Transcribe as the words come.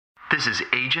This is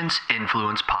Agents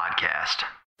Influence Podcast.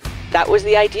 That was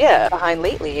the idea behind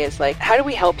Lately, is like, how do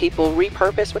we help people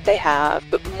repurpose what they have,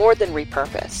 but more than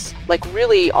repurpose, like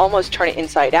really almost turn it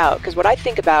inside out? Because what I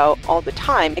think about all the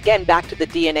time, again, back to the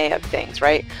DNA of things,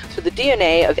 right? So the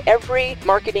DNA of every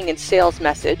marketing and sales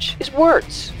message is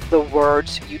words. The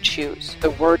words you choose, the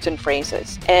words and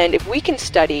phrases. And if we can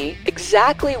study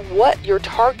exactly what your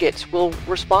targets will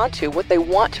respond to, what they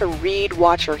want to read,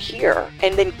 watch, or hear,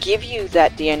 and then give you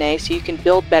that DNA so you can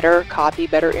build better copy,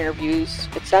 better interviews,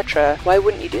 etc., why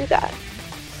wouldn't you do that?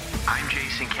 I'm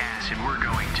Jason Cass, and we're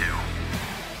going to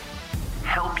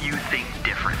help you think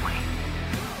differently,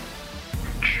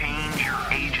 change your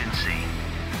agency,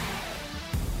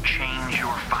 change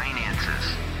your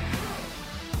finances,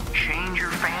 change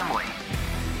your family,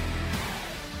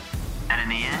 and in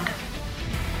the end,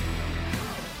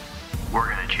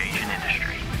 we're going to change an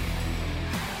industry.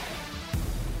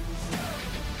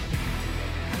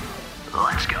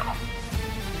 Let's go.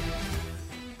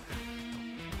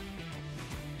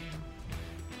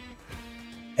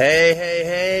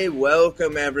 Hey,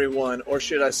 welcome everyone, or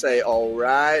should I say, all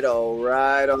right.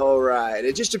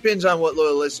 It just depends on what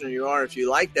loyal listener you are, if you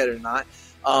like that or not.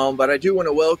 But I do want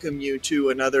to welcome you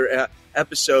to another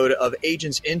episode of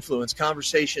Agents Influence,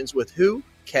 Conversations with who?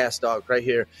 Cass Dog, right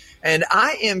here. And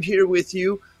I am here with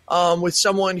you with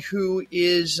someone who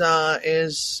is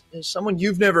someone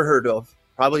you've never heard of,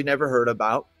 probably never heard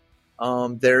about.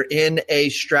 They're in a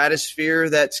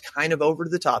stratosphere that's kind of over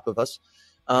the top of us.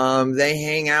 They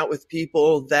hang out with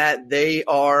people that they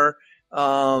are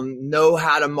know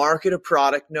how to market a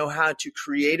product, know how to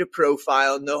create a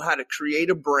profile, know how to create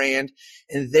a brand,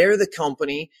 and they're the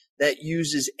company that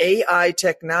uses AI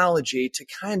technology to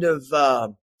kind of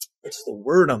what's the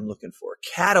word I'm looking for?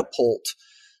 Catapult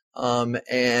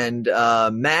and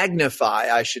magnify,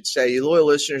 I should say. You loyal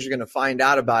listeners are going to find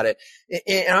out about it,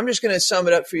 and I'm just going to sum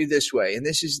it up for you this way. And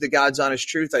this is the God's honest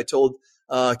truth. I told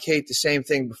Kate the same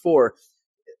thing before.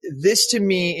 This to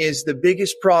me is the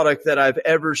biggest product that I've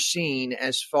ever seen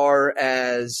as far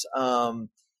as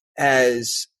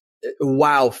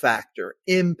wow factor,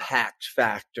 impact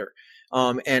factor.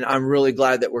 And I'm really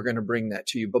glad that we're going to bring that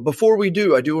to you. But before we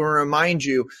do, I do want to remind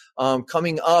you,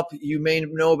 coming up, you may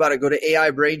know about it. Go to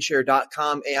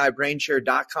AIBrainshare.com,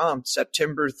 AIBrainshare.com,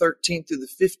 September 13th through the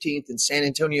 15th in San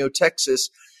Antonio, Texas.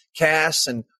 Cass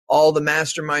and all the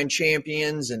mastermind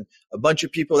champions and a bunch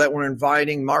of people that we're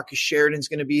inviting. Marcus Sheridan's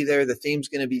going to be there. The theme's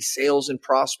going to be sales and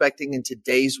prospecting in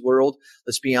today's world.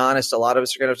 Let's be honest. A lot of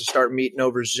us are going to have to start meeting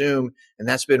over Zoom, and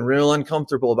that's been real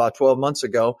uncomfortable about 12 months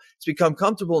ago. It's become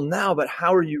comfortable now, but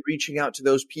how are you reaching out to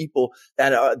those people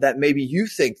that maybe you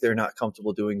think they're not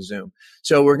comfortable doing Zoom?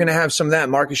 So we're going to have some of that.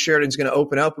 Marcus Sheridan's going to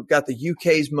open up. We've got the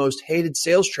UK's most hated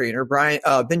sales trainer,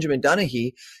 Benjamin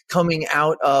Dunahee, coming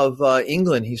out of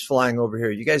England. He's flying over here.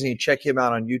 You guys need to check him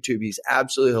out on YouTube. He's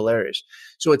absolutely hilarious.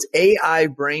 So it's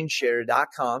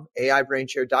AIBrainshare.com,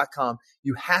 AIBrainshare.com.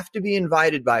 You have to be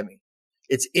invited by me.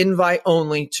 It's invite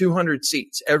only, 200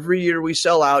 seats. Every year we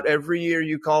sell out. Every year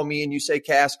you call me and you say,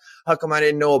 Cass, how come I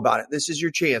didn't know about it? This is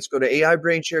your chance. Go to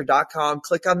AIBrainshare.com,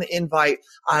 click on the invite.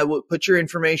 I will put your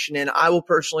information in. I will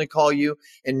personally call you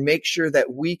and make sure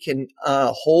that we can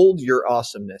hold your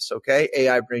awesomeness, okay?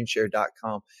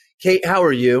 AIBrainshare.com. Kate, how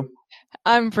are you?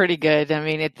 I'm pretty good. I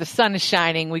mean, the sun is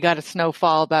shining. We got a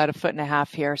snowfall about 1.5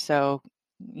 feet here, so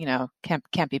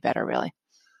can't be better, really.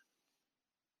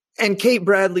 And Kate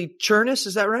Bradley Chernus,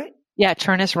 is that right? Yeah,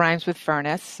 Chernus rhymes with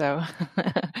furnace. So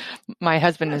my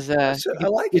husband is a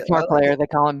guitar player. They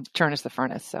call him Chernus the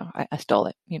Furnace. So I stole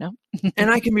it,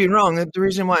 And I can be wrong. The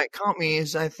reason why it caught me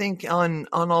is I think on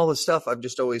all the stuff I've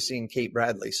just always seen Kate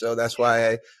Bradley. So that's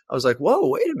why I was like, whoa,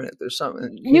 wait a minute. There's something.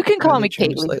 You can call me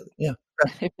Kate. Yeah.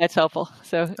 If that's helpful.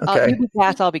 So okay. You be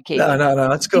Cass, I'll be Kate. No,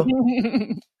 that's cool.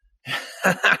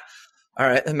 All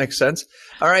right. That makes sense.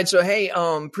 All right. So, hey,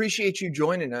 appreciate you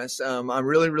joining us. I'm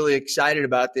really, really excited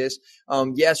about this.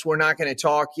 Yes, we're not going to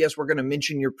talk. Yes, we're going to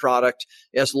mention your product.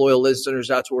 Yes, loyal listeners,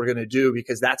 that's what we're going to do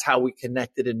because that's how we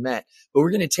connected and met. But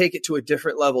we're going to take it to a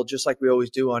different level, just like we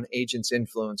always do on Agents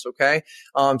Influence. Okay.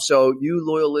 So you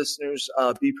loyal listeners,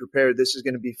 be prepared. This is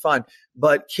going to be fun.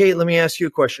 But Kate, let me ask you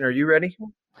a question. Are you ready?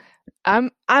 I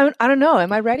don't know.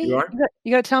 Am I ready? You are?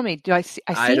 You got to tell me. Do I see?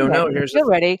 I don't know. I feel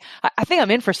ready. I think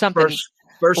I'm in for something.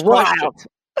 First question.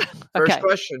 First Okay.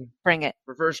 question. Bring it.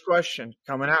 For first question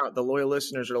coming out, the loyal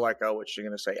listeners are like, "Oh, what's she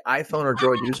going to say? iPhone or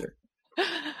Droid user?"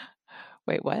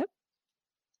 Wait, what?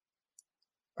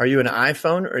 Are you an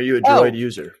iPhone or are you a Droid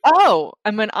user? Oh,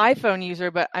 I'm an iPhone user,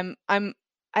 but I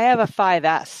have a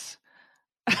 5S.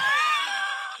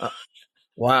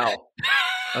 Wow.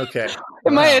 Okay.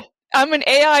 Am wow. I'm an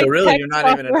AI. So really, you're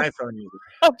not even an iPhone user.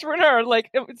 Entrepreneur, like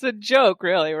it's a joke,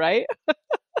 really, right?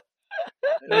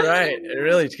 Right, it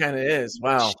really kind of is.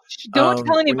 Wow. Don't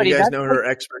tell anybody. When you guys know her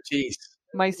expertise.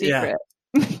 My secret.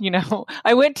 Yeah.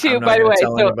 I went to. I'm not by the way,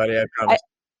 tell anybody. I promise.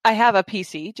 I have a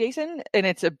PC, Jason, and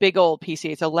it's a big old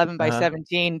PC. It's 11 by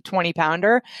 17, 20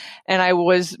 pounder. And I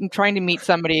was trying to meet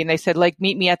somebody and they said, like,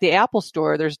 meet me at the Apple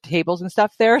store. There's tables and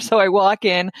stuff there. So I walk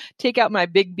in, take out my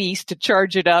big beast to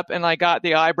charge it up. And I got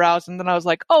the eyebrows. And then I was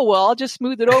like, oh, well, I'll just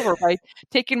smooth it over by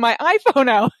taking my iPhone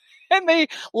out. And they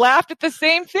laughed at the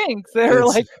same thing. So they were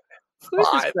like, who's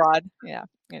this broad? Yeah.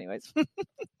 Anyways.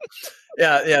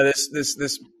 Yeah.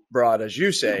 This broad, as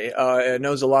you say,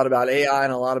 knows a lot about AI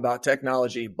and a lot about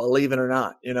technology, believe it or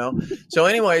not, So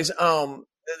anyways,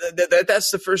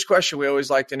 that's the first question we always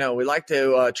like to know. We like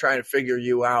to try to figure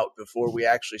you out before we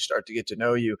actually start to get to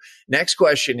know you. Next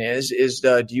question is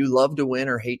do you love to win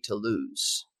or hate to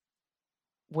lose?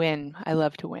 Win. I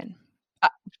love to win.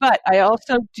 But I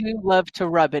also do love to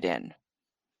rub it in.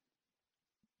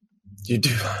 You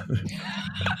do.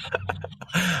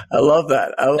 I love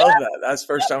that. That's the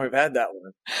first time we've had that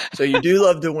one. So you do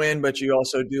love to win, but you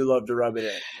also do love to rub it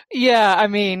in. Yeah. I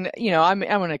mean, I'm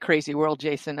in a crazy world,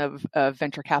 Jason, of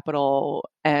venture capital,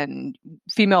 and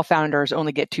female founders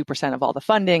only get 2% of all the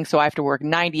funding. So I have to work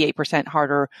 98%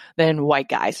 harder than white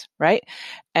guys. Right.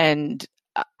 And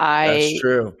that's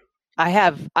true.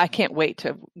 I can't wait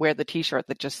to wear the t-shirt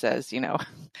that just says,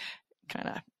 kind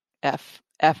of F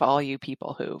all you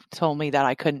people who told me that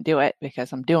I couldn't do it,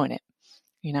 because I'm doing it,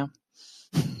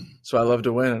 So I love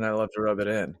to win and I love to rub it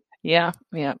in. Yeah.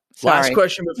 Yeah. Sorry. Last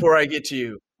question before I get to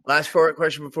you. Last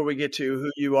question before we get to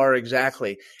who you are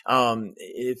exactly.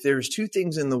 If there's two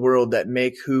things in the world that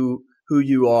make who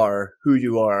you are,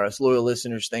 us loyal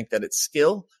listeners think that it's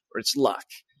skill or it's luck.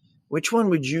 Which one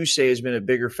would you say has been a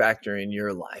bigger factor in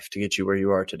your life to get you where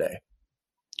you are today?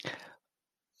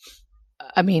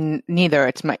 I mean, neither.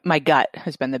 It's my gut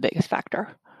has been the biggest factor,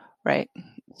 right?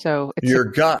 So it's your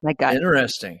gut. My gut.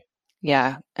 Interesting.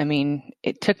 Yeah. I mean,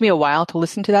 it took me a while to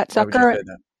listen to that sucker.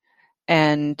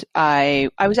 And I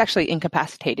was actually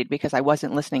incapacitated because I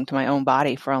wasn't listening to my own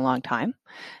body for a long time.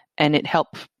 And it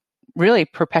helped really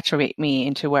perpetuate me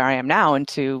into where I am now and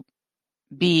to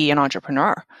be an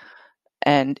entrepreneur.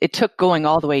 And it took going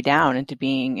all the way down into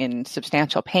being in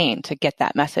substantial pain to get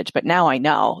that message. But now I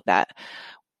know that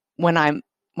when I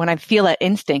feel that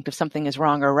instinct if something is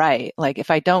wrong or right, like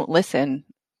if I don't listen,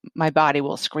 my body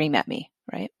will scream at me,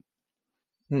 right?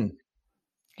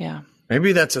 Yeah.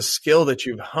 Maybe that's a skill that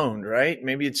you've honed, right?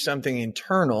 Maybe it's something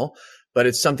internal, but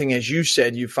it's something, as you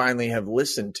said, you finally have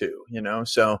listened to,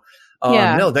 So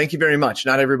no, thank you very much.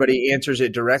 Not everybody answers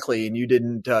it directly, and you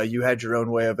didn't. You had your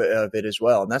own way of it as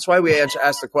well, and that's why we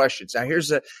ask the questions. Now, here's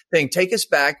the thing: take us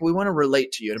back. We want to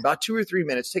relate to you in about 2 or 3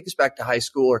 minutes. Take us back to high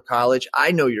school or college.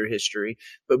 I know your history,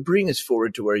 but bring us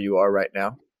forward to where you are right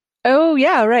now. Oh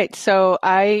yeah, right. So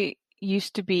I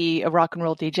used to be a rock and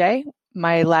roll DJ.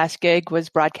 My last gig was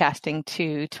broadcasting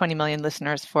to 20 million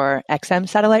listeners for XM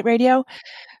satellite radio.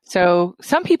 So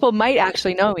some people might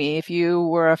actually know me. If you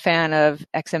were a fan of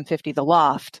XM50 The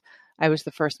Loft, I was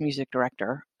the first music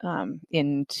director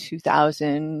in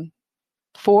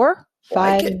 2004, 5,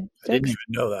 I didn't even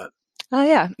know that.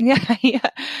 Oh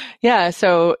yeah.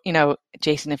 So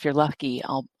Jason, if you're lucky,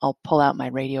 I'll pull out my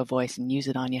radio voice and use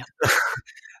it on you.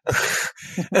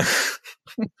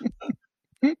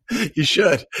 You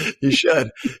should.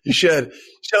 So,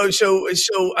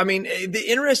 I mean, the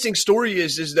interesting story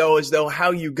is though how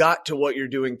you got to what you're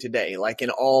doing today, like in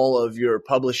all of your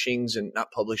publishings and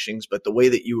not publishings, but the way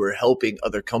that you were helping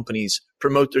other companies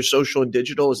promote their social and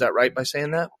digital. Is that right by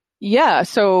saying that? Yeah.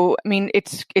 So, I mean,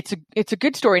 it's a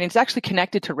good story, and it's actually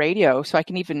connected to radio. So I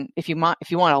can even, if you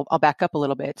want, I'll back up a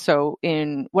little bit. So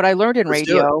in what I learned in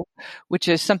radio, which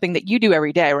is something that you do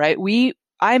every day, right?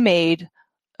 I made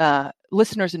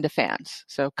listeners into fans,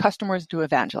 so customers to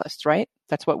evangelists, right?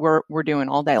 That's what we're doing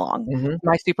all day long. Mm-hmm.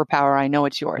 My superpower, I know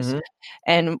it's yours. Mm-hmm.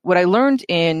 And what I learned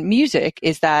in music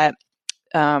is that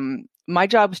my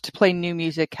job was to play new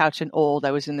music, couch and old.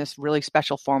 I was in this really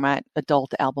special format,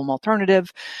 adult album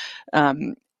alternative,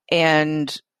 and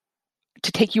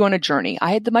to take you on a journey.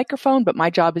 I had the microphone, but my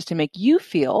job is to make you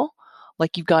feel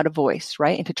like you've got a voice,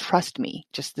 right? And to trust me.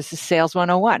 This is sales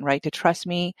 101, right? To trust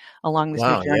me along this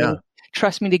new journey. Yeah.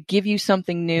 Trust me to give you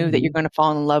something new mm-hmm. that you're going to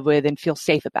fall in love with and feel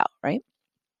safe about, right?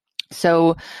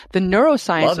 So the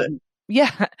neuroscience,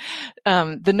 the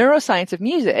neuroscience of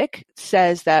music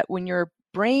says that when your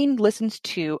brain listens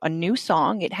to a new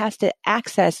song, it has to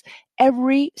access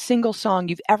every single song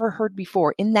you've ever heard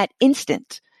before in that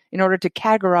instant in order to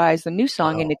categorize the new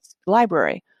song in its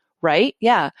library, right?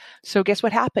 Yeah. So guess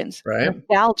what happens? Right.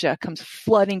 Nostalgia comes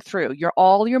flooding through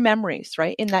all your memories,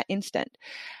 right? In that instant.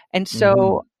 And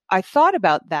so I thought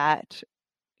about that,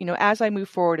 as I move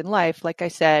forward in life. Like I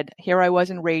said, here I was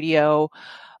in radio.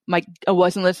 I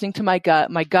wasn't listening to my gut.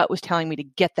 My gut was telling me to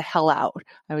get the hell out.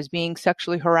 I was being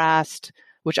sexually harassed,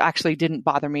 which actually didn't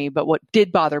bother me. But what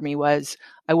did bother me was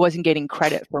I wasn't getting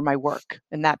credit for my work.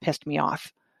 And that pissed me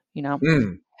off,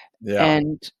 Yeah.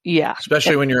 And yeah.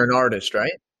 Especially when you're an artist,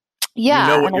 right? Yeah.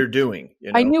 You know what you're doing.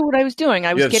 I knew what I was doing. You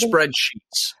have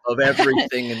spreadsheets of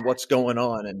everything and what's going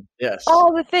on. And yes.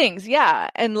 All the things. Yeah.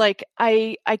 And like,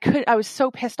 I was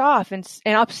so pissed off and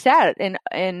upset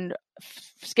and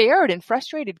scared and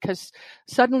frustrated because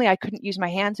suddenly I couldn't use my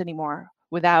hands anymore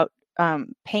without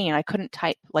pain. I couldn't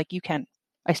type like you can.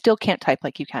 I still can't type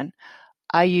like you can.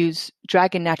 I use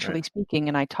Dragon Naturally Speaking,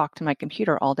 and I talk to my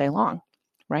computer all day long,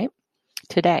 right?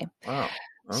 Today. Wow.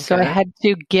 Okay. So I had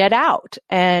to get out,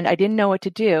 and I didn't know what to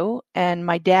do. And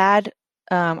my dad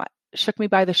shook me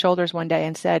by the shoulders one day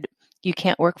and said, "You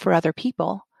can't work for other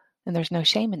people, and there's no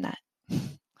shame in that."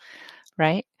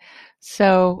 Right?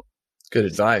 So good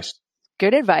advice.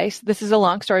 Good advice. This is a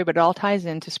long story, but it all ties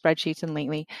into spreadsheets and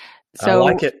Lately. So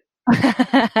I like it.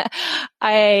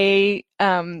 I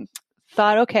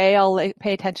thought, okay, I'll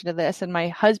pay attention to this. And my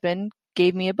husband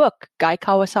gave me a book, Guy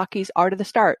Kawasaki's Art of the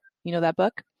Start. You know that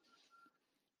book?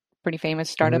 Pretty famous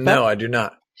startup book. No, I do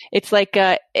not. It's like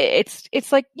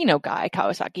it's like, Guy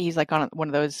Kawasaki. He's like on one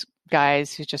of those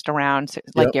guys who's just around,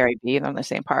 like Gary Vee, and on the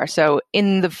same par. So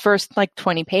in the first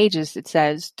 20 pages, it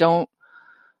says, don't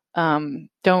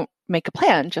make a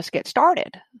plan, just get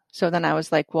started. So then I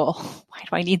was like, well, why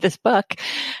do I need this book?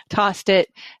 Tossed it.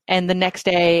 And the next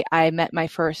day I met my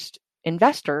first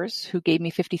investors who gave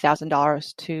me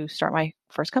 $50,000 to start my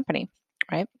first company.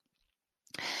 Right.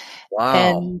 Wow.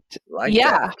 And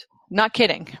that. Not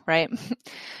kidding. Right.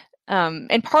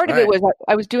 And part of it was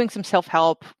I was doing some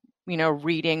self-help,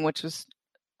 reading, which was,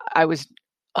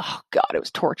 oh God, it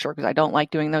was torture because I don't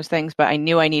like doing those things, but I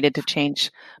knew I needed to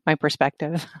change my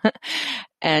perspective.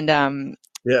 And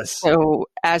yes. So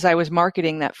as I was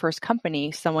marketing that first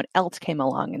company, someone else came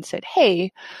along and said,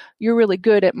 "Hey, you're really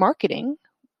good at marketing.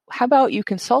 How about you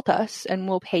consult us and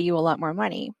we'll pay you a lot more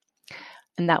money?"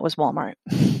 And that was Walmart.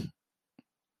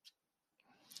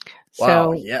 Wow.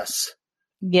 So, yes.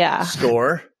 Yeah.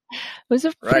 Store. It was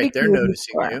a pretty they're noticing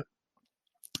store. You.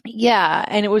 Yeah.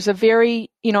 And it was a very,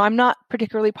 I'm not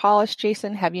particularly polished,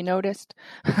 Jason. Have you noticed?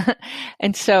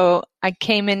 And so I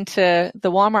came into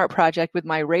the Walmart project with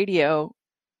my radio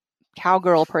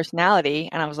cowgirl personality.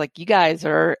 And I was like, you guys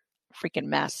are a freaking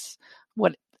mess.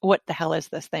 What the hell is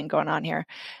this thing going on here?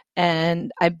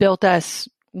 And I built us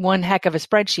one heck of a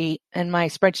spreadsheet, and my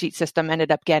spreadsheet system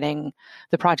ended up getting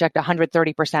the project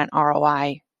 130%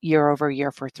 ROI year over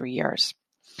year for 3 years.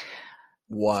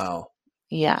 Wow.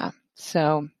 Yeah.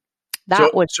 So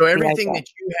that was everything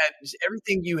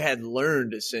everything you had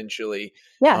learned essentially,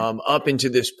 up into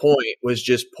this point was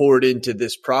just poured into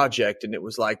this project, and it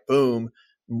was like, boom,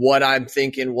 what I'm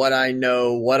thinking, what I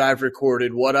know, what I've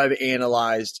recorded, what I've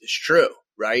analyzed is true,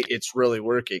 right? It's really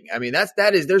working. I mean,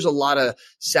 there's a lot of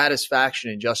satisfaction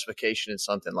and justification in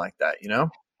something like that,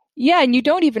 Yeah. And you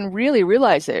don't even really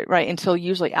realize it, right, until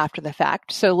usually after the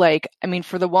fact. So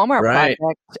for the Walmart project,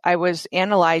 I was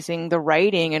analyzing the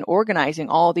writing and organizing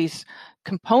all these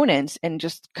components and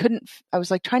just I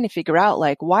was trying to figure out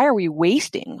why are we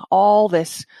wasting all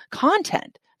this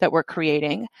content that we're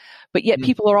creating, but yet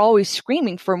people are always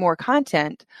screaming for more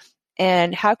content.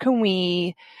 And how can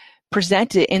we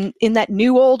present it in that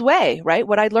new old way, right?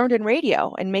 What I learned in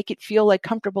radio, and make it feel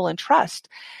comfortable and trust.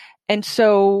 And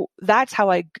so that's how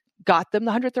I got them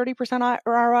the 130%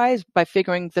 ROIs, by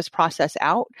figuring this process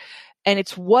out. And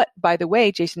it's what, by the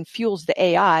way, Jason, fuels the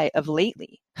AI of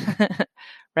Lately,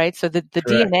 right? So the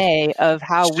DNA of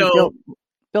how we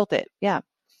built it. Yeah.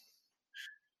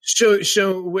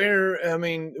 So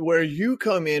where you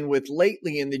come in with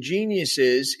Lately and the genius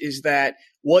is that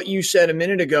what you said a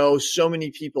minute ago, so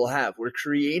many people have. We're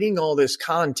creating all this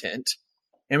content.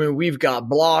 I mean, we've got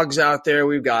blogs out there,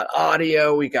 we've got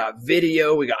audio, we got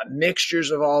video, we got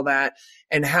mixtures of all that.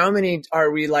 And how many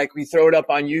are we we throw it up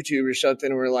on YouTube or something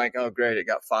and we're like, oh great, it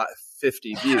got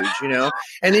 50 views,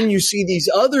 And then you see these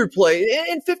other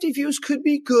and 50 views could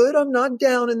be good. I'm not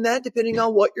down in that, depending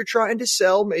on what you're trying to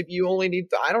sell. Maybe you only need,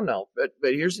 I don't know, but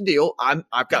here's the deal.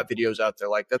 I've got videos out there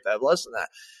like that have less than that.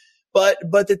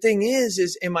 But the thing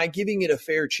is am I giving it a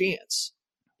fair chance?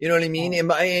 You know what I mean?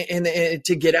 Am I and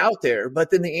to get out there?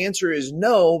 But then the answer is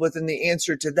no. But then the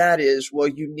answer to that is, well,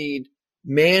 you need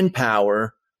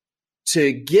manpower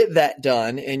to get that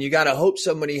done. And you got to hope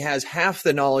somebody has half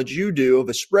the knowledge you do of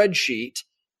a spreadsheet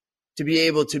to be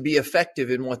able to be effective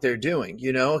in what they're doing,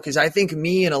 because I think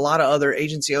me and a lot of other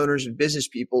agency owners and business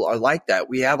people are like that.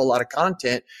 We have a lot of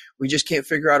content. We just can't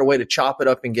figure out a way to chop it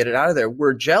up and get it out of there.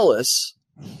 We're jealous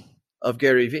of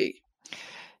Gary Vee.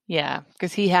 Yeah,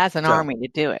 because he has an army to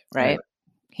do it, right?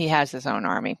 He has his own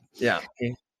army. Yeah.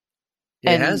 He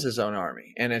has his own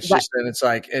army. And it's just, and it's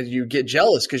like, and you get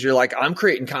jealous because you're like, I'm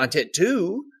creating content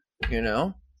too,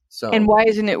 So, and why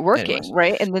isn't it working? Anyways.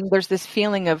 Right. And then there's this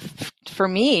feeling of, for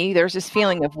me, there's this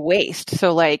feeling of waste.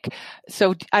 So I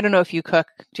don't know if you cook,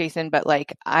 Jason, but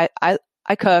like I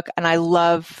cook and I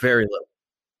love very little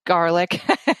garlic.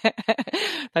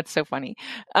 That's so funny.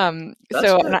 That's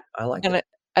good. I like it.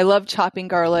 I love chopping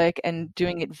garlic and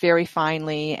doing it very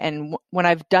finely. And when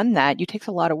I've done that, it takes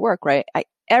a lot of work, right?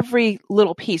 Every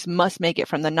little piece must make it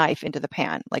from the knife into the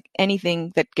pan. Like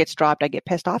anything that gets dropped, I get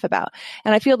pissed off about.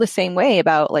 And I feel the same way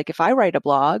about like if I write a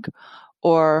blog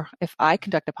or if I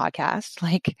conduct a podcast,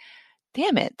 like,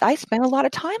 damn it, I spent a lot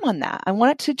of time on that. I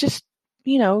want it to just,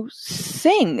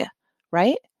 sing,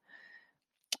 right?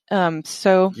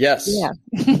 So yes. Yeah.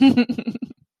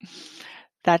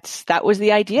 That was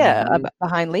the idea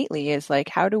behind Lately is like,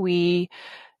 how do we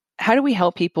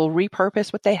help people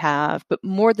repurpose what they have, but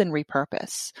more than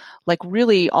repurpose, like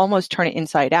really almost turn it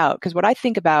inside out? Because what I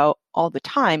think about all the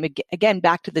time, again,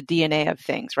 back to the DNA of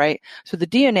things, right? So the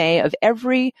DNA of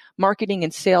every marketing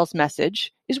and sales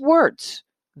message is words,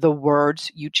 the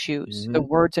words you choose, the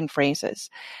words and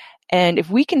phrases. And if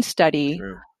we can study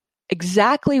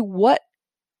exactly what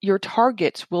your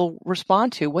targets will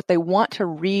respond to, what they want to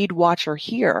read, watch, or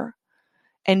hear,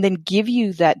 and then give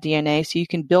you that DNA so you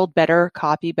can build better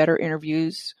copy, better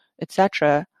interviews,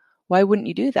 etc. Why wouldn't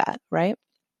you do that, right?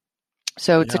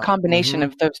 So it's a combination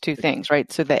of those two things, right?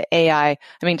 So the AI,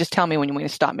 just tell me when you want to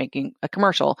stop making a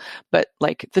commercial, but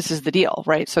like this is the deal,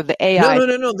 right? So the AI.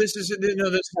 No. This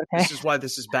is why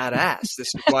this is badass.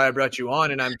 This is why I brought you on,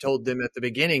 and I've told them at the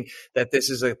beginning that this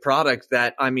is a product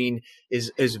that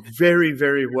is very,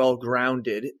 very well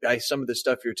grounded by some of the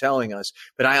stuff you're telling us.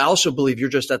 But I also believe you're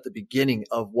just at the beginning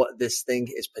of what this thing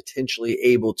is potentially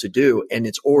able to do, and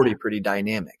it's already pretty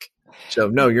dynamic. So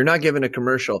no, you're not giving a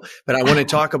commercial, but I want to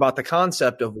talk about the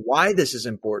concept of why this is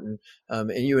important. And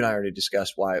you and I already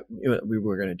discussed why we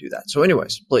were going to do that. So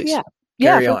anyways, please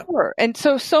carry on. Sure. And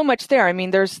so much there.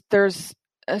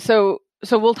 So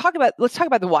let's talk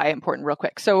about the why important real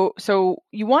quick. So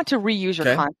you want to reuse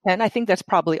your content. I think that's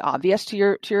probably obvious to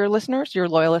your listeners, your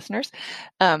loyal listeners.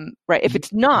 Right. If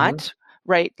it's not,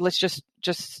 right, let's just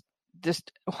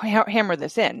hammer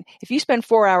this in. If you spend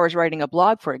 4 hours writing a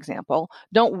blog, for example,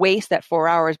 don't waste that 4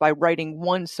 hours by writing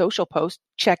one social post,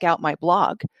 check out my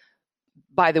blog.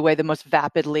 By the way, the most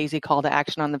vapid, lazy call to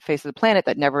action on the face of the planet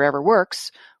that never, ever works,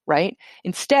 right?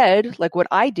 Instead, like what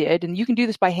I did, and you can do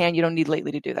this by hand, you don't need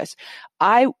Lately to do this.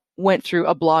 I went through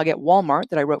a blog at Walmart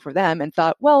that I wrote for them and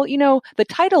thought, well, the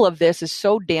title of this is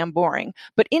so damn boring,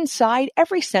 but inside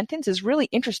every sentence is really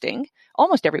interesting,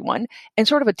 almost everyone, and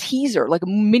sort of a teaser, like a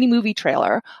mini movie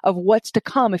trailer of what's to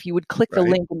come if you would click the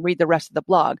link and read the rest of the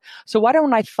blog. So why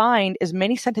don't I find as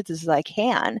many sentences as I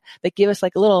can that give us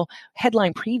like a little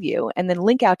headline preview and then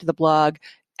link out to the blog,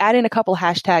 add in a couple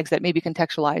hashtags that maybe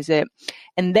contextualize it,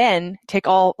 and then take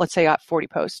all, let's say I got 40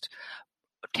 posts.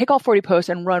 Take all 40 posts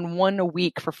and run one a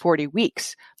week for 40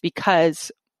 weeks,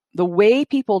 because the way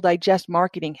people digest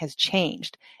marketing has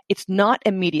changed. It's not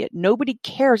immediate. Nobody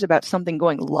cares about something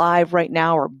going live right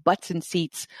now or butts in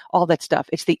seats, all that stuff.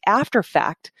 It's the after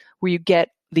fact where you get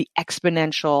the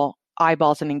exponential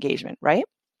eyeballs and engagement, right?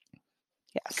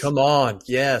 Yes. Come on.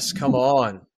 Yes, come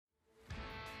on.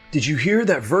 Did you hear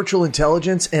that virtual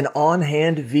intelligence and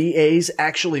on-hand VAs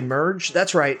actually merge?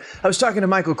 That's right. I was talking to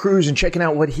Michael Cruz and checking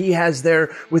out what he has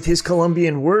there with his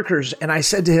Colombian workers. And I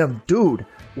said to him, dude,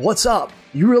 what's up?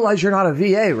 You realize you're not a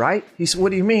VA, right? He said, what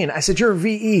do you mean? I said, you're a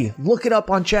VE. Look it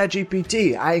up on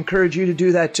ChatGPT. I encourage you to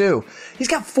do that too. He's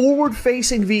got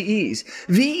forward-facing VEs.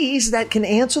 VEs that can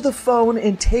answer the phone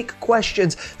and take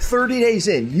questions 30 days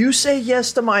in. You say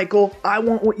yes to Michael, I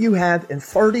want what you have. In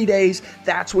 30 days,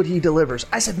 that's what he delivers.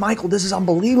 I said, Michael, this is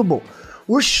unbelievable.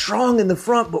 We're strong in the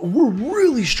front, but we're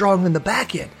really strong in the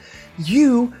back end.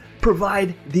 You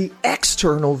provide the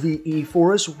external VE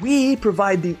for us. We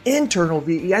provide the internal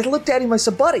VE. I looked at him, I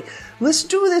said, buddy, let's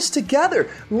do this together.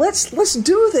 Let's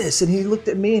do this. And he looked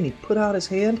at me and he put out his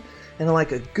hand, and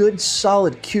like a good,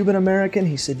 solid Cuban American,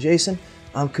 he said, Jason,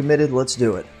 I'm committed. Let's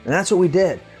do it. And that's what we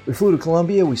did. We flew to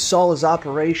Colombia, we saw his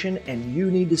operation, and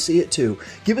you need to see it too.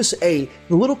 Give us a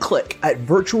little click at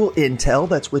Virtual Intel,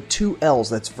 that's with 2 L's,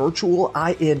 that's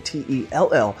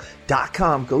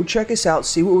virtualintell.com. Go check us out,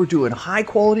 see what we're doing. High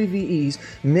quality VEs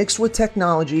mixed with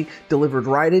technology, delivered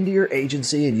right into your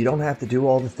agency, and you don't have to do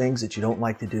all the things that you don't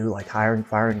like to do, like hiring,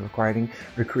 firing,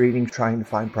 recruiting, trying to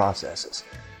find processes.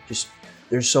 Just,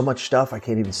 there's so much stuff, I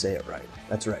can't even say it right.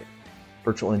 That's right.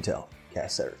 Virtual Intel,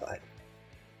 CAS certified.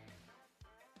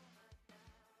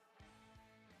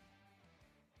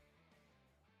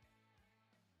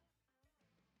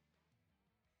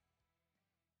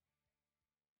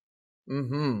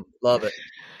 Love it.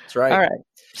 That's right. All right.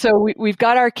 So we've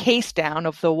got our case down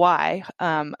of the why,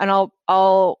 and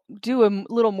I'll do a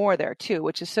little more there too,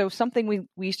 which is something we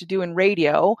used to do in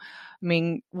radio. I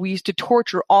mean, we used to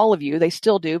torture all of you. They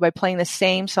still do by playing the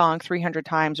same song 300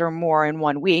 times or more in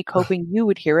 1 week, hoping you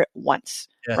would hear it once.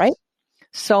 Yes. Right?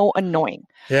 So annoying.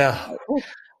 Yeah.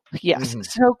 Yes. Mm-hmm.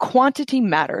 So quantity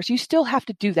matters. You still have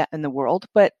to do that in the world,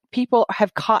 but people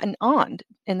have cottoned on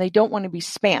and they don't want to be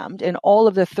spammed. And all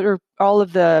of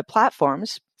the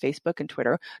platforms, Facebook and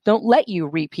Twitter, don't let you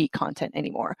repeat content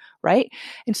anymore, right?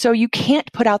 And so you can't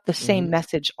put out the same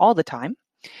message all the time.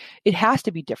 It has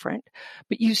to be different.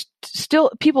 But you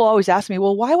still, people always ask me,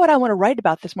 well, why would I want to write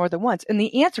about this more than once? And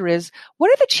the answer is, what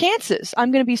are the chances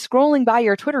I'm going to be scrolling by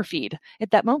your Twitter feed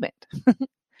at that moment?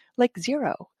 Like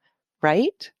 0,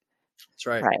 right? That's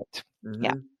right. Right. Mm-hmm.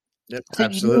 Yeah. Yep, so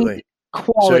absolutely.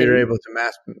 Quality. So you're able to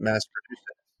mass produce it.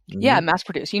 Yeah, mass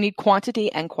produce. You need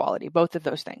quantity and quality, both of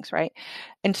those things, right?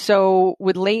 And so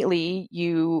with Lately,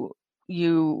 you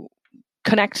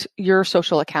connect your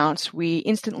social accounts. We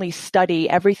instantly study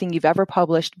everything you've ever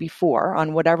published before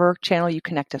on whatever channel you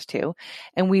connect us to.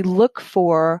 And we look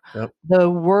for the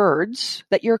words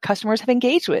that your customers have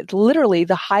engaged with, literally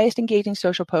the highest engaging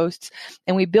social posts.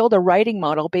 And we build a writing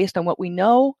model based on what we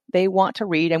know they want to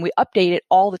read. And we update it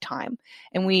all the time.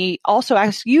 And we also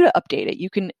ask you to update it.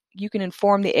 You can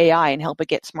inform the AI and help it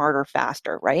get smarter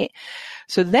faster, right?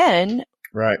 So then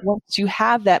once you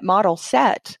have that model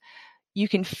set, you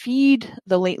can feed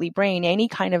the Lately brain any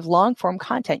kind of long form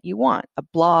content you want, a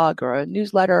blog or a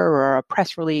newsletter or a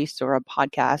press release or a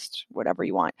podcast, whatever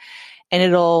you want. And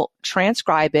it'll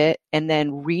transcribe it and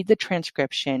then read the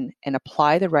transcription and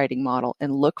apply the writing model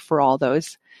and look for all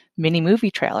those mini movie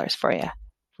trailers for you,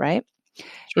 right?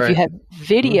 If you have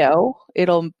video,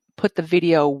 it'll put the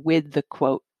video with the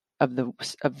quote of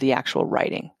the actual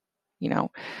writing,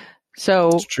 So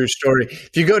it's a true story.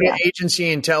 If you go to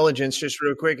Agency Intelligence, just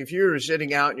real quick, if you're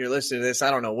sitting out and you're listening to this, I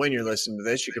don't know when you're listening to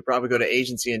this, you could probably go to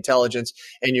Agency Intelligence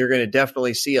and you're going to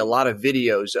definitely see a lot of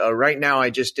videos. Right now, I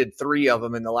just did 3 of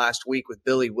them in the last week with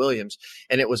Billy Williams,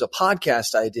 and it was a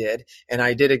podcast I did, and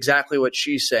I did exactly what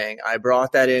she's saying. I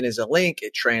brought that in as a link.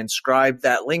 It transcribed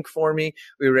that link for me.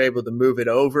 We were able to move it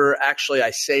over. Actually,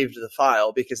 I saved the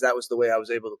file because that was the way I was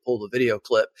able to pull the video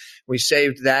clip. We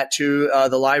saved that to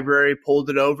the library, pulled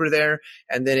it over there.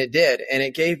 And then it did. And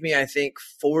it gave me, I think,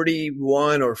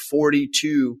 41 or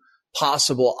 42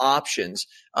 possible options.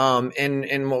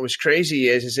 And what was crazy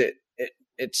is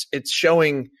it's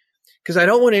showing, because I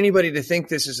don't want anybody to think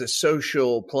this is a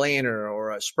social planner or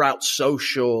a Sprout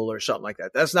Social or something like that.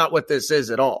 That's not what this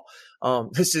is at all.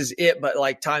 This is it, but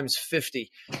like times 50.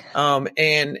 And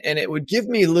it would give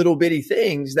me little bitty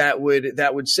things that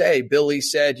would say, Billy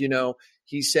said,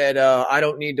 he said, I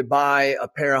don't need to buy a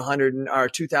pair of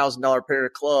 $2,000 pair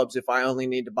of clubs if I only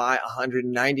need to buy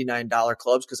 $199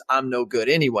 clubs because I'm no good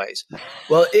anyways.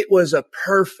 Well, it was a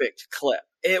perfect clip.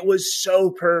 It was so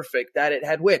perfect that it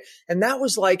had wit. And that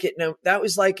was like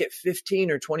at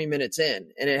 15 or 20 minutes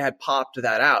in, and it had popped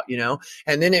that out,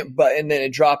 and then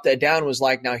it dropped that down, was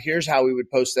like, now here's how we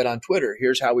would post that on Twitter.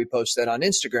 Here's how we post that on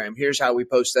Instagram. Here's how we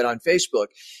post that on Facebook.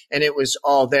 And it was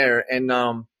all there.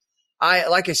 And,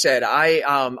 like I said,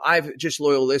 I've just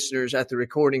loyal listeners at the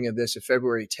recording of this of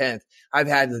February 10th. I've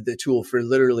had the tool for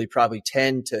literally probably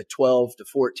 10 to 12 to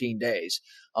 14 days.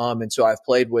 And so I've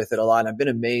played with it a lot and I've been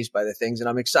amazed by the things and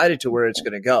I'm excited to where it's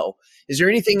going to go. Is there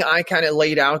anything I kind of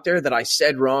laid out there that I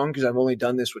said wrong? Cause I've only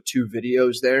done this with 2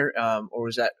 videos there. Or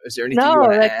is there anything you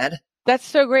want to add? That's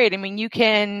so great. I mean, you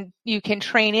can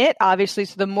train it, obviously.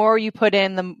 So the more you put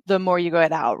in, the more you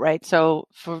get out, right? So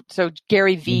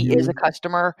Gary V is a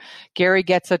customer. Gary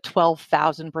gets a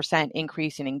 12,000%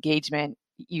 increase in engagement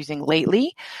using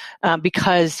Lately,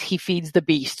 because he feeds the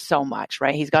beast so much,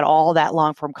 right? He's got all that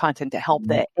long form content to help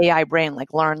the AI brain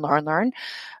learn.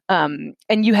 And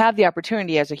you have the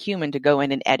opportunity as a human to go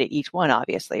in and edit each one,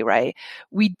 obviously, right?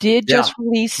 We did just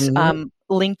release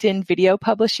LinkedIn video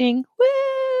publishing.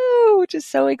 Woo! Which is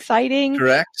so exciting.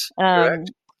 Correct.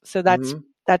 So that's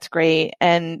That's great.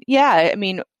 And yeah, I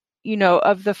mean,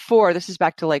 of the four, this is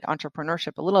back to like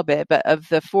entrepreneurship a little bit, but of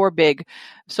the four big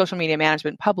social media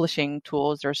management publishing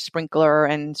tools, there's Sprinkler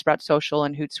and Sprout Social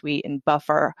and Hootsuite and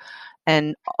Buffer.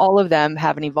 And all of them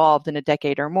haven't evolved in a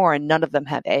decade or more, and none of them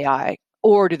have AI,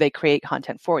 or do they create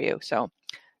content for you? So,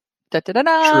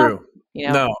 True.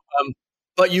 No.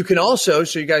 But you can also,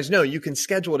 so you guys know, you can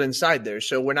schedule it inside there.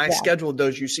 So when I scheduled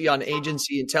those, you see on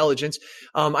Agency Intelligence,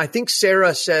 I think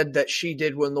Sarah said that she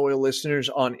did win loyal listeners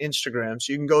on Instagram.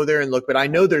 So you can go there and look. But I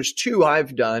know there's two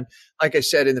I've done. Like I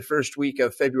said, in the first week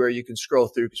of February, you can scroll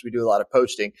through because we do a lot of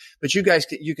posting. But you guys,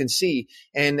 you can see.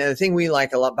 And the thing we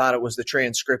like a lot about it was the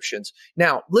transcriptions.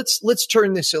 Now, let's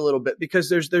turn this a little bit because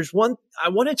there's one, I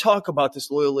want to talk about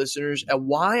this, loyal listeners, and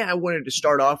why I wanted to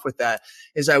start off with that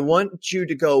is I want you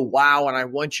to go, wow, and I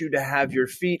want you to have your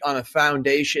feet on a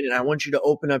foundation, and I want you to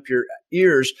open up your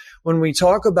ears when we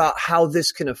talk about how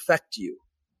this can affect you,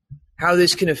 how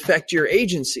this can affect your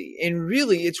agency. And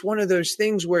really, it's one of those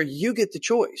things where you get the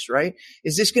choice, right?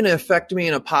 Is this going to affect me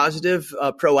in a positive,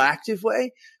 proactive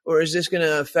way? Or is this going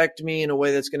to affect me in a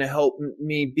way that's going to help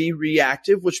me be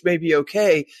reactive, which may be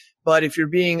okay. But if you're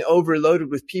being overloaded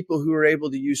with people who are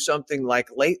able to use something like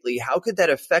Lately, how could that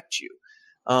affect you?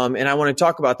 And I want to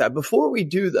talk about that. Before we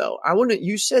do, though,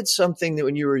 you said something that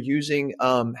when you were using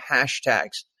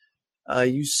hashtags,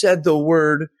 you said the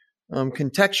word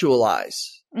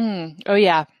contextualize. Oh,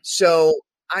 yeah. So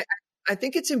I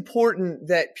think it's important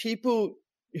that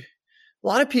a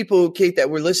lot of people, Kate, that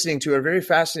we're listening to are very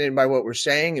fascinated by what we're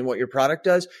saying and what your product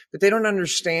does, but they don't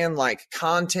understand like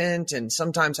content and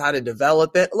sometimes how to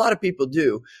develop it. A lot of people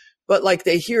do, but like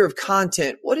they hear of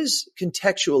content. What does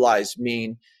contextualize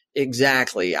mean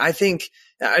exactly? I think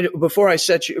before I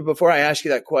ask you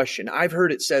that question, I've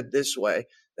heard it said this way,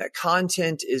 that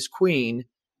content is queen,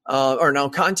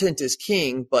 content is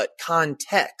king, but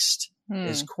context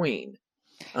is queen.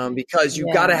 Because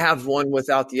you've got to have one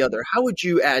without the other. How would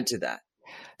you add to that?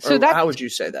 So how would you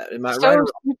say that? Am I right?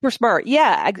 Super smart.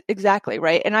 Yeah, exactly.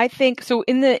 Right. And I think so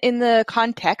in the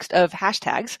context of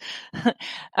hashtags.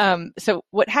 So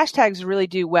what hashtags really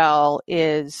do well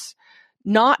is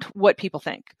not what people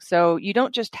think. So you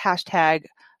don't just hashtag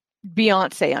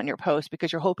Beyonce on your post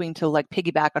because you're hoping to like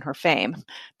piggyback on her fame.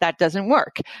 That doesn't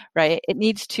work, right? It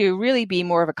needs to really be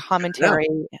more of a commentary.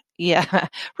 No. Yeah,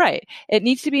 right. It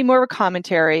needs to be more of a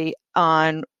commentary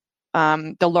on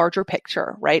the larger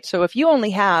picture, right? So if you only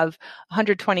have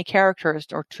 120 characters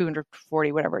or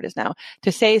 240, whatever it is now,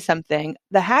 to say something,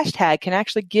 the hashtag can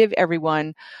actually give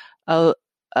everyone a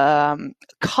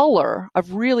color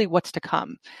of really what's to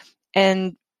come.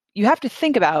 And you have to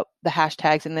think about the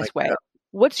hashtags in this way.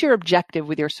 What's your objective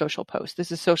with your social post?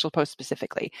 This is social post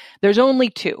specifically. There's only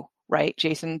two, right,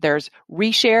 Jason? There's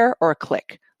reshare or a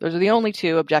click. Those are the only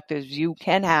two objectives you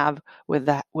can have with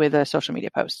a social media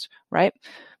post, right?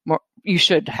 You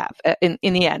should have in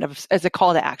the end as a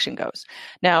call to action goes.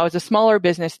 Now, as a smaller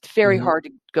business, it's very hard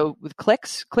to go with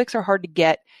clicks. Clicks are hard to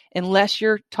get unless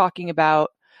you're talking about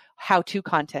how-to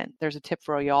content. There's a tip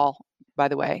for y'all, by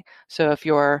the way. So if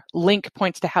your link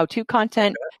points to how-to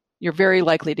content, you're very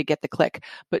likely to get the click,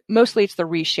 but mostly it's the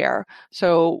reshare.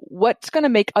 So what's going to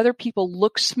make other people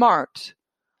look smart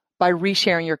by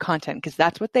resharing your content? Because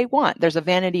that's what they want. There's a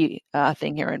vanity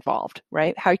thing here involved,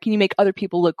 right? How can you make other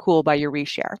people look cool by your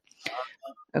reshare?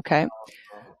 Okay.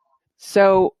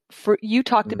 So you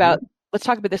talked about, let's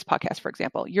talk about this podcast, for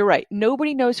example. You're right.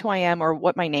 Nobody knows who I am or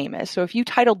what my name is. So if you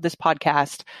titled this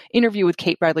podcast, Interview with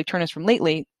Kate Bradley Turnus from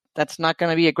Lately, that's not going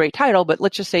to be a great title, but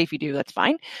let's just say if you do, that's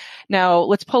fine. Now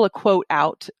let's pull a quote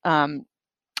out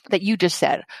that you just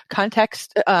said. Content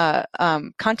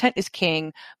is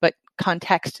king, but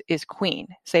context is queen.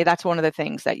 Say that's one of the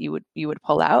things that you would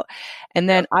pull out. And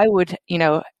then I would,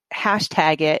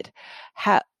 hashtag it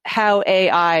how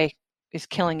AI is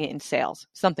killing it in sales,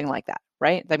 something like that,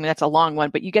 right? I mean, that's a long one,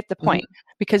 but you get the point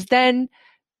because then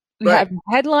you have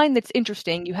a headline that's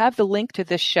interesting. You have the link to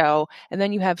this show, and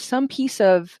then you have some piece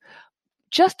of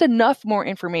just enough more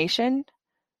information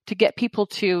to get people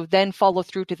to then follow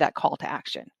through to that call to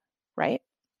action, right?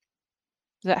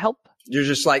 Does that help? You're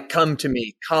just like, come to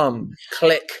me, come,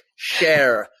 click,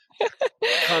 share,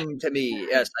 come to me.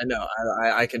 Yes, I know.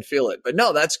 I can feel it. But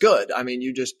no, that's good. I mean,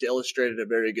 you just illustrated a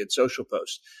very good social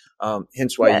post.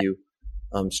 Hence why you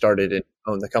started and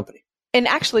owned the company. And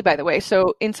actually, by the way,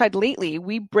 so inside Lately,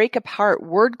 we break apart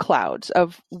word clouds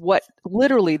of what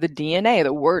literally the DNA,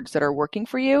 the words that are working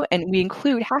for you, and we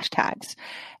include hashtags.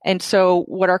 And so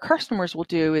what our customers will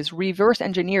do is reverse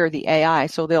engineer the AI.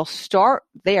 So they'll start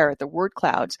there at the word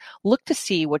clouds, look to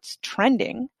see what's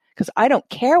trending, because I don't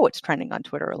care what's trending on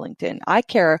Twitter or LinkedIn. I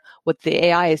care what the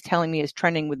AI is telling me is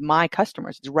trending with my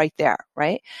customers. It's right there,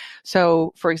 right?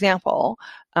 So, for example,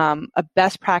 a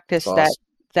best practice Awesome.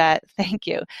 that thank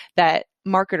you, that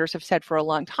marketers have said for a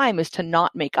long time is to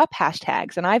not make up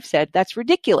hashtags. And I've said that's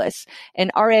ridiculous.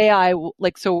 And our AI,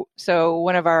 so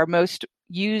one of our most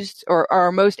used or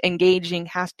our most engaging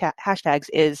hashtags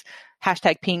is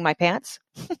hashtag peeing my pants.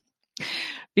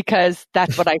 Because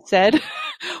that's what I said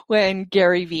when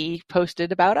Gary Vee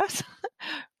posted about us,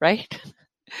 right?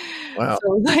 Wow.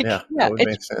 So That would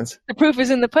make sense. The proof is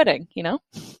in the pudding,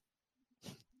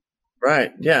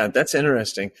 Right. Yeah, that's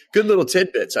interesting. Good little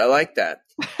tidbits. I like that.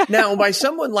 Now, by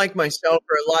someone like myself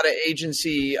or a lot of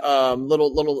agency, a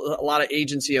lot of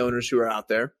agency owners who are out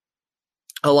there,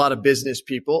 a lot of business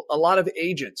people, a lot of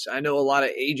agents. I know a lot of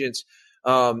agents.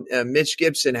 Mitch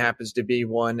Gibson happens to be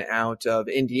one out of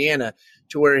Indiana,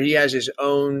 to where he has his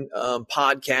own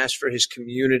podcast for his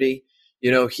community.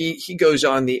 He goes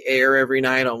on the air every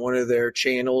night on one of their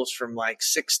channels from like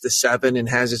 6 to 7 and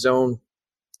has his own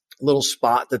little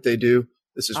spot that they do.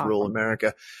 This is rural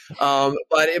America.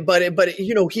 But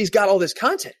he's got all this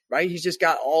content, right? He's just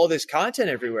got all this content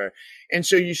everywhere. And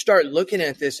so you start looking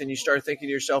at this and you start thinking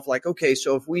to yourself like, okay,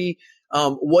 so if we,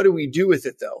 what do we do with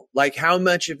it though? Like how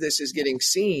much of this is getting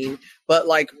seen? But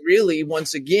like really,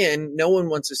 once again, no one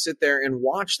wants to sit there and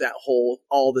watch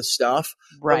all the stuff.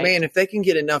 Right. But man, if they can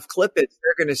get enough clippage,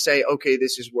 they're going to say, okay,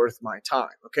 this is worth my time.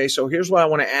 Okay. So here's what I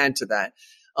want to add to that.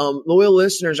 Loyal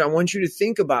listeners, I want you to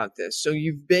think about this. So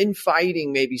you've been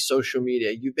fighting maybe social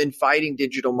media. You've been fighting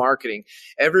digital marketing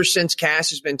ever since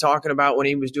Cass has been talking about when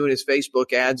he was doing his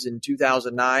Facebook ads in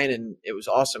 2009. And it was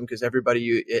awesome because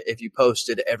if you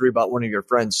posted, one of your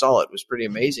friends saw it. It was pretty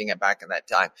amazing back in that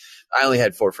time. I only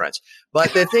had 4 friends.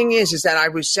 But the thing is that I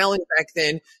was selling back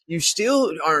then. You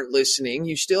still aren't listening.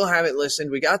 You still haven't listened.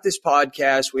 We got this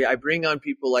podcast. I bring on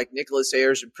people like Nicholas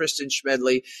Ayers and Kristen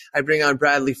Schmedley. I bring on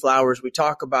Bradley Flowers. We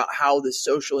talk about how the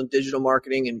social and digital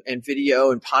marketing and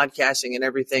video and podcasting and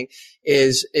everything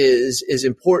is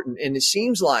important. And it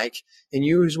seems like, and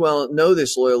you as well know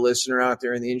this, loyal listener out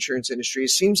there in the insurance industry, it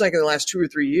seems like in the last 2 or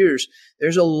 3 years,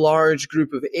 there's a large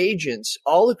group of agents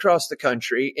all across the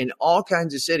country in all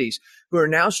kinds of cities who are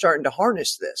now starting to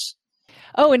harness this.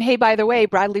 Oh, and hey, by the way,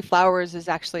 Bradley Flowers is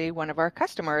actually one of our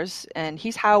customers, and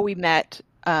he's how we met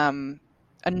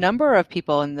a number of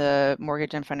people in the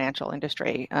mortgage and financial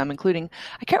industry, including,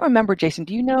 I can't remember, Jason,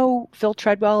 do you know Phil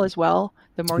Treadwell as well?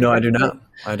 No, I do not.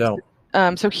 I don't.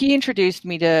 So he introduced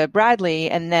me to Bradley,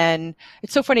 and then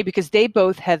it's so funny because they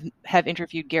both have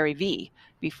interviewed Gary Vee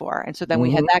before. And so then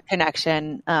we had that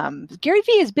connection. Gary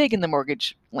Vee is big in the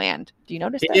mortgage land. Do you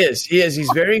notice that? He is. He's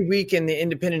very weak in the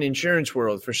independent insurance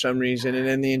world for some reason, and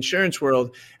in the insurance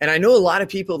world. And I know a lot of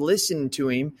people listen to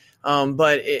him,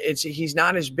 but he's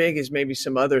not as big as maybe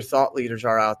some other thought leaders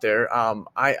are out there.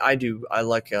 I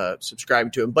like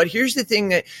subscribing to him. But here's the thing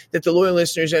that the loyal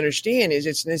listeners understand is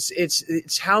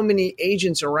it's how many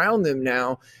agents around them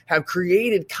now have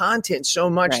created content so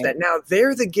much that now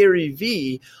they're the Gary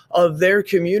Vee of their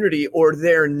community or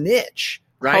their niche,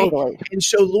 right? Totally. And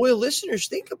so loyal listeners,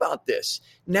 think about this.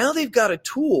 Now they've got a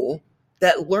tool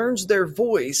that learns their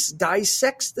voice,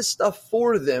 dissects the stuff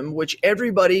for them, which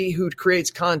everybody who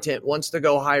creates content wants to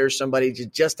go hire somebody to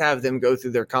just have them go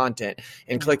through their content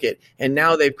and click it. And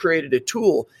now they've created a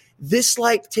tool. This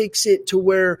takes it to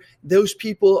where those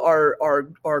people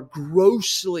are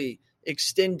grossly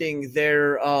extending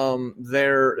their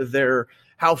their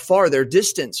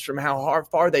distance from how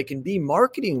far they can be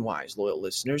marketing wise, loyal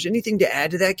listeners. Anything to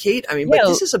add to that, Kate? I mean, but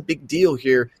this is a big deal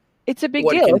here. It's a big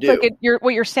deal. It's like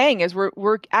what you're saying is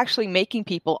we're actually making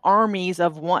people armies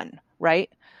of one,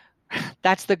 right?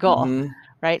 That's the goal,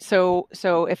 right? So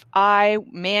if I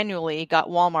manually got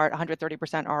Walmart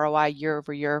 130% ROI year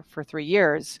over year for 3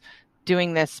 years,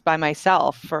 doing this by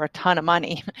myself for a ton of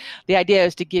money, the idea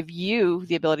is to give you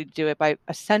the ability to do it by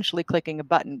essentially clicking a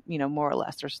button, more or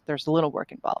less. There's a little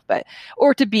work involved,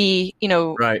 or to be,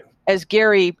 right. As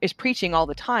Gary is preaching all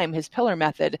the time, his pillar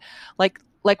method, like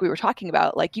we were talking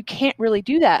about, like you can't really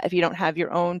do that if you don't have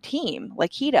your own team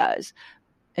like he does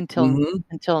until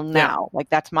now. Like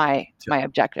that's my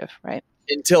objective, right?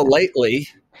 Until lately.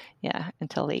 Yeah.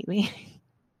 Until lately.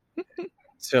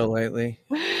 Until lately.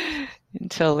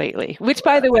 Which,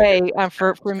 by the way,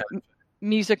 for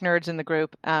music nerds in the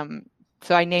group,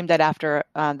 so I named that after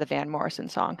the Van Morrison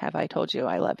song, Have I Told You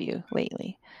I Love You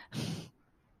Lately?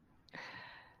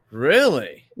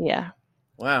 Really? Yeah.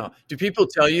 Wow. Do people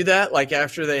tell you that, like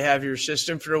after they have your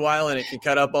system for a while and it can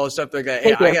cut up all the stuff? They're like,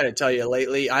 hey, I got to tell you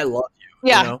lately, I love you.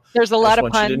 Yeah, there's a lot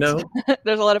of puns. Know.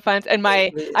 There's a lot of puns. And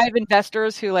I have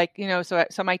investors who like,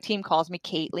 so my team calls me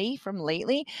Kately from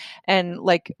Lately. And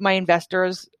like my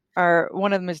investors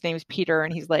one of them, his name is Peter,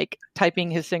 and he's like typing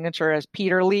his signature as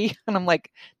Peter Lee. And I'm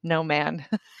like, no, man,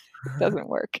 it doesn't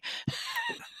work.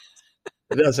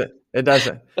 It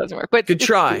doesn't work. But good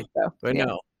try. Cool, but yeah.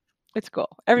 No. It's cool.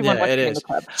 Everyone wants to be in the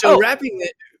club. So wrapping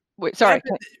it. Wait, sorry.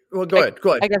 Well, go ahead.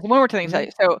 I guess one more thing to tell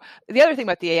you. So the other thing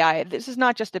about the AI, this is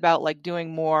not just about like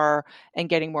doing more and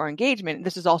getting more engagement.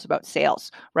 This is also about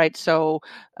sales, right? So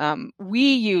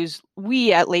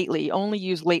we at Lately only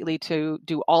use Lately to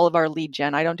do all of our lead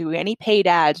gen. I don't do any paid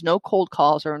ads, no cold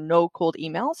calls or no cold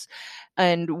emails.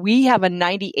 And we have a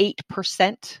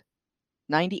 98%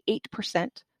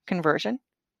 conversion,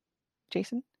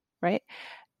 Jason, right?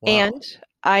 Wow. And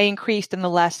I increased in the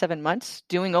last 7 months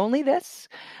doing only this,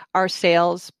 our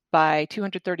sales by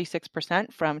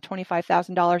 236% from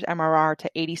 $25,000 MRR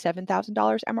to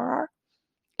 $87,000 MRR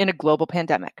in a global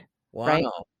pandemic. Wow. Right?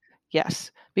 Yes,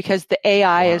 because the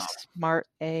AI is smart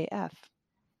AF.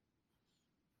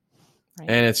 Right?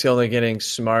 And it's only getting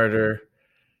smarter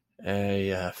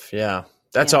AF. Yeah.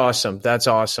 That's awesome. That's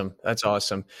awesome.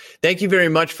 Thank you very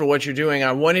much for what you're doing.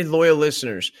 I wanted loyal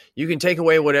listeners. You can take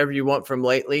away whatever you want from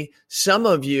Lately. Some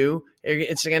of you,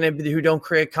 it's going to be who don't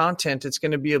create content. It's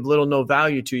going to be of little no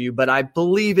value to you, but I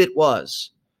believe it was.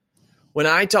 When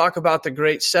I talk about the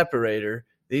great separator,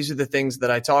 these are the things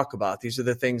that I talk about. These are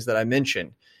the things that I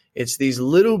mention. It's these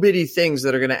little bitty things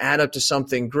that are going to add up to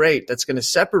something great that's going to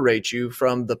separate you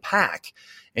from the pack.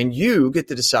 And you get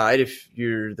to decide if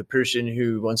you're the person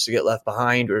who wants to get left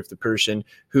behind or if the person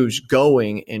who's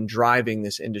going and driving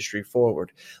this industry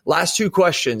forward. Last two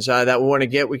questions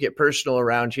that we get personal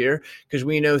around here because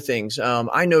we know things.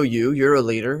 I know you're a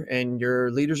leader and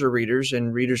your leaders are readers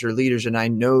and readers are leaders. And I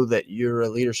know that you're a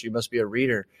leader, so you must be a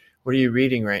reader. What are you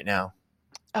reading right now?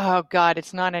 Oh God,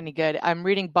 it's not any good. I'm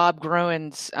reading Bob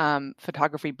Groen's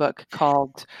photography book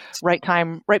called Right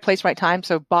Time, Right Place, Right Time.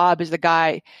 So Bob is the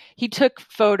guy. He took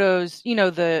photos.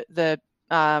 The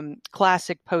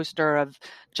classic poster of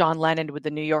John Lennon with the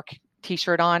New York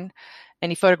T-shirt on,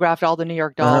 and he photographed all the New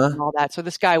York dolls and all that. So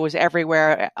this guy was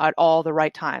everywhere at all the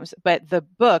right times. But the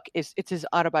book it's his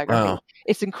autobiography. Wow.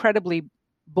 It's incredibly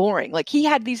boring. Like he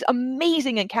had these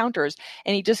amazing encounters,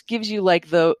 and he just gives you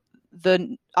like the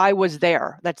I was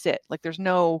there. That's it. Like there's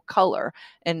no color.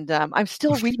 And I'm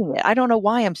still reading it. I don't know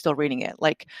why I'm still reading it.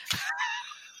 Like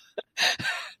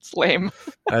it's lame.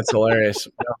 That's hilarious.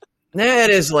 It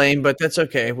is lame, but that's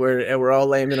okay. We're all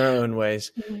lame in our own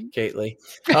ways, Kately.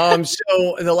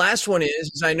 So the last one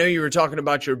is I know you were talking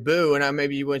about your boo, and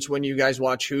maybe when you guys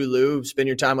watch Hulu, spend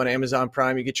your time on Amazon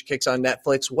Prime, you get your kicks on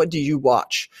Netflix. What do you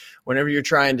watch whenever you're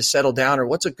trying to settle down, or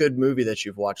what's a good movie that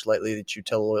you've watched lately that you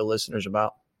tell loyal listeners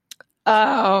about?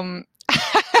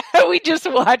 We just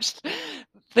watched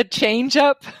The Change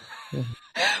Up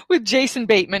with Jason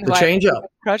Bateman, who I have a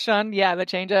crush on. Yeah, The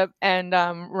Change Up, and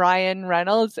Ryan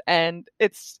Reynolds, and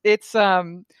it's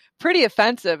pretty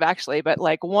offensive actually. But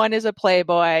like one is a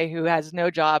playboy who has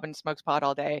no job and smokes pot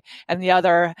all day, and the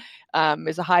other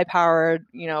is a high-powered,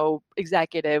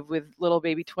 executive with little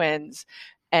baby twins,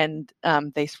 and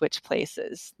they switch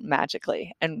places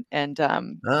magically, and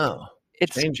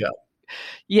it's Change Up.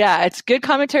 Yeah, it's good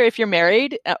commentary if you're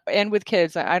married and with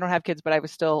kids. I don't have kids, but I was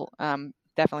still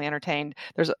definitely entertained.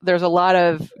 There's a lot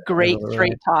of great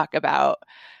straight talk about,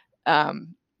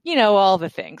 all the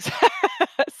things.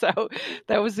 So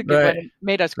that was a good one. It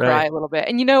made us cry a little bit.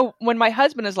 And when my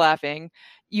husband is laughing,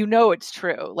 it's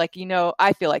true. Like,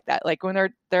 I feel like that. Like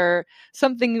when they're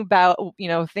something about,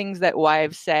 things that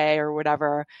wives say or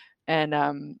whatever. And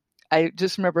I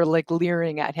just remember like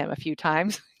leering at him a few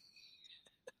times.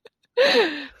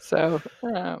 So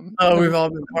we've all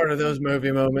been part of those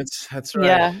movie moments. That's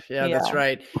right. Yeah. That's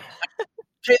right.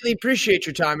 Kately, appreciate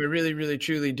your time. I really, really,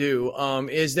 truly do.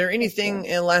 Is there anything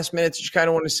in the last minutes that you kind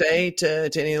of want to say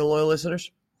to any of the loyal listeners?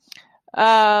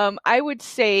 I would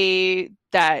say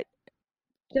that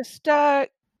just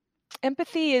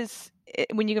empathy is,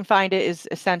 when you can find it, is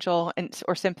essential,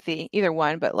 or sympathy, either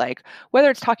one. But like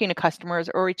whether it's talking to customers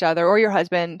or each other or your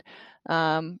husband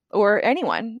or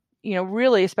anyone,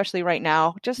 really, especially right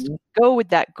now, just go with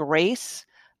that grace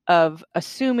of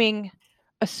assume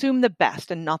the best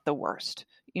and not the worst.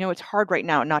 It's hard right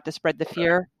now not to spread the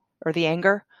fear or the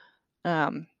anger.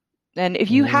 And if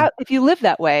you live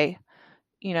that way,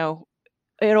 it'll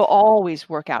always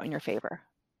work out in your favor.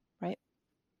 Right.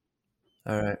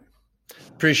 All right.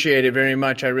 Appreciate it very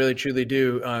much. I really, truly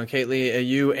do. Kately,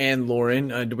 you and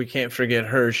Lauren, we can't forget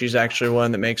her. She's actually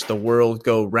one that makes the world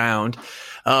go round.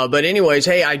 But anyways,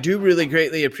 hey, I do really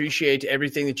greatly appreciate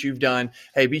everything that you've done.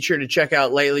 Hey, be sure to check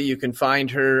out Lately. You can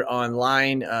find her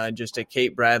online just at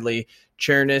Kate Bradley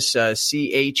Chernis,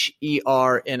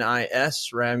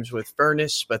 Chearnis, rhymes with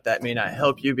furnace, but that may not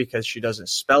help you because she doesn't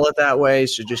spell it that way.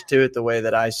 So just do it the way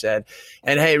that I said.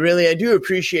 And hey, really, I do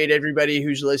appreciate everybody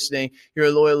who's listening. You're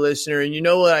a loyal listener, and you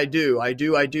know what I do. I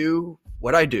do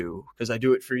what I do because I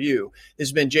do it for you. This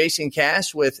has been Jason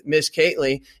Cass with Miss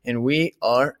Kately, and we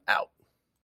are out.